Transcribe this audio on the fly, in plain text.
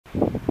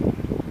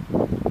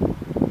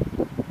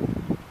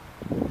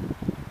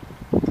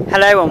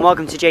Hello and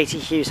welcome to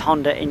JT Hughes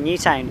Honda in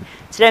Newtown.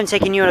 Today I'm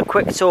taking you on a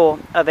quick tour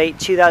of a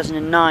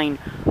 2009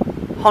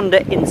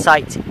 Honda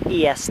Insight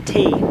EST.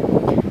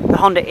 The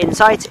Honda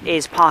Insight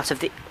is part of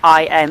the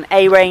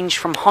IMA range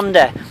from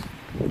Honda.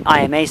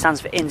 IMA stands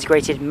for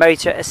Integrated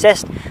Motor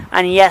Assist,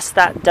 and yes,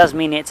 that does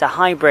mean it's a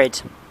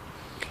hybrid.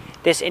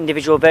 This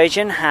individual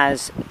version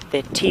has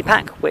the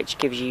T-Pack, which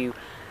gives you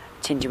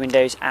tinted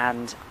windows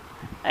and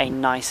a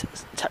nice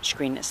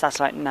touchscreen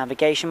satellite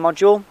navigation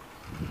module.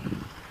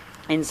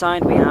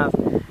 Inside we have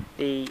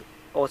the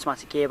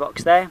automatic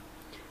gearbox there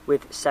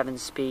with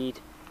 7-speed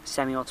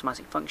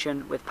semi-automatic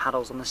function with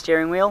paddles on the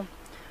steering wheel,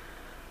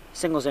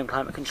 single zone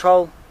climate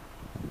control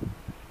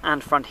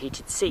and front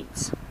heated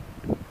seats.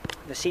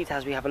 The seats,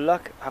 as we have a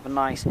look, have a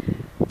nice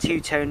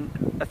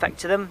two-tone effect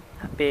to them,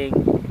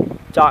 being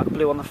dark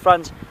blue on the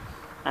front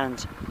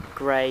and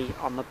grey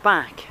on the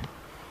back.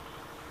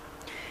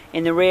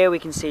 In the rear we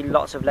can see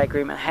lots of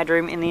legroom and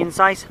headroom in the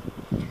Insight,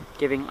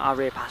 giving our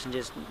rear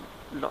passengers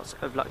lots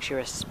of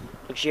luxurious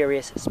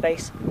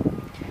space.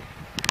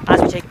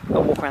 As we take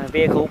a walk around the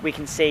vehicle, we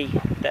can see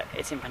that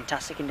it's in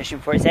fantastic condition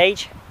for its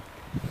age.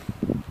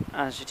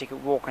 As we take a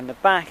walk around the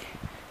back,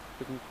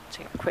 we can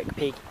take a quick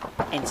peek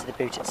into the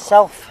boot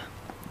itself.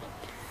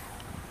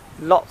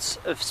 Lots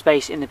of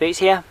space in the boot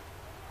here,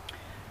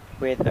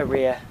 with a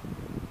rear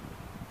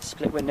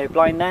split window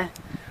blind there.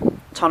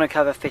 Tonneau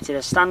cover fitted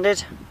as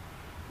standard,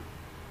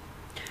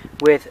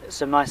 with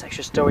some nice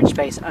extra storage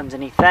space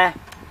underneath there,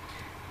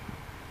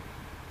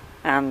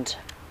 and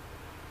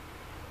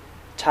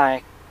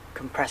tyre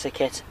compressor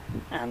kit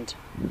and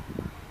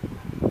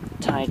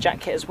tyre jack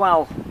kit as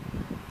well.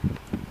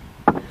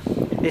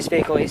 This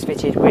vehicle is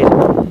fitted with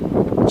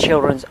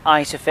children's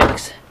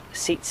ISOFIX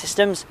seat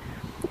systems,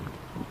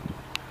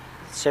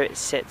 so it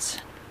sits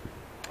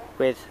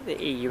with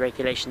the EU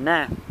regulation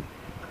there.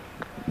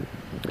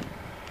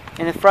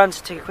 In the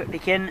front, take a quick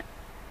peek in.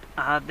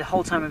 The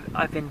whole time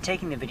I've been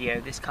taking the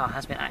video, this car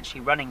has been actually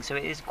running, so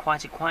it is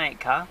quite a quiet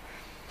car.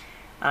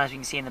 And as you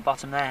can see in the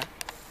bottom there,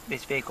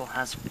 this vehicle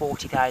has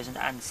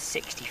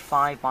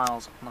 40,065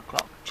 miles on the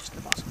clock, just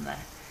the bottom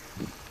there.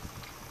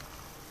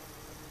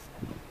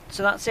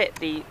 So that's it,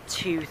 the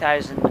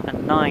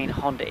 2009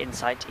 Honda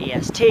Insight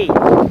EST.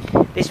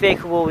 This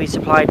vehicle will be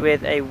supplied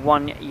with a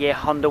 1-year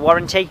Honda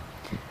warranty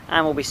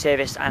and will be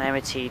serviced and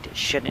MOT'd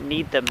should it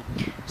need them.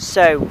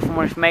 So, for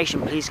more information,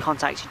 please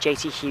contact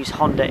JT Hughes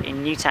Honda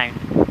in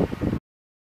Newtown.